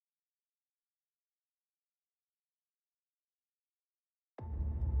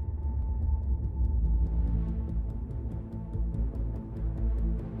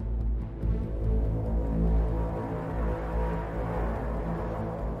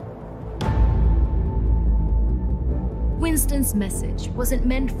Winston's message wasn't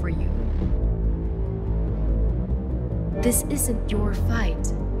meant for you. This isn't your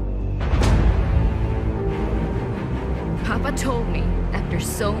fight. Papa told me, after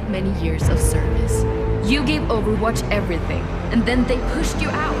so many years of service, you gave Overwatch everything, and then they pushed you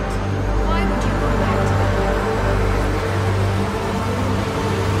out. Why would you go back to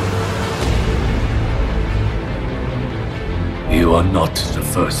them? You are not the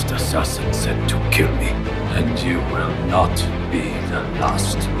first assassin sent to kill me, and you will not be the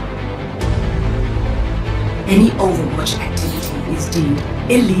last. Any Overwatch activity is deemed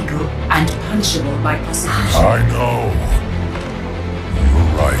illegal and punishable by prosecution. I know. You're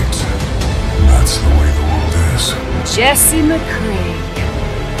right. That's the way the world is. Jesse McCrae.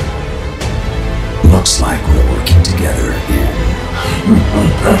 Looks like we're working together again.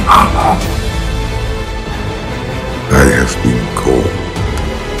 I have been cold.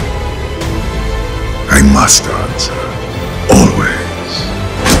 I must answer. Always.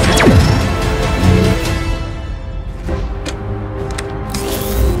 Come on.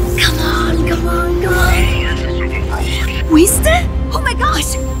 Winston? Oh my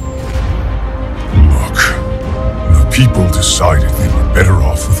gosh! Look, the people decided they were better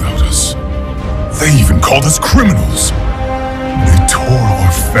off without us. They even called us criminals. They tore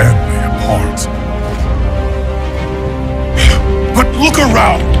our family apart. But look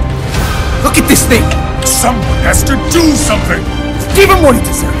around! Look at this thing! Someone has to do something! Give him what he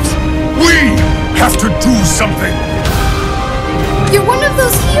deserves! We have to do something! You're one of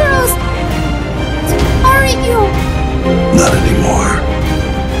those heroes! Aren't you? Not anymore.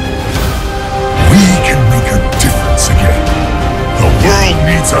 We can make a difference again. The world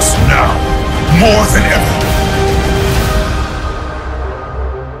needs us now, more than ever.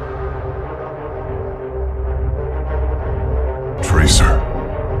 Tracer,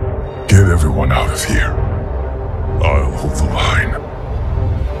 get everyone out of here. I'll hold the line.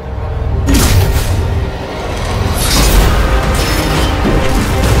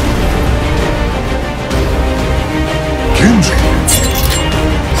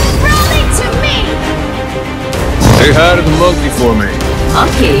 Rally to me! Say hi to the monkey for me.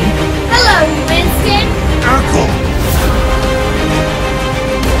 Monkey? Hello, Winston! Urkel!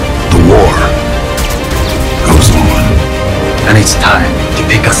 The war goes on. And it's time to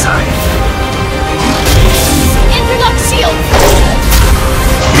pick a side. Interlock shield!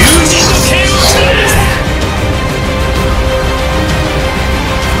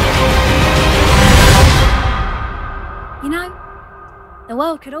 You know, the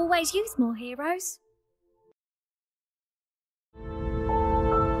world could always use more heroes.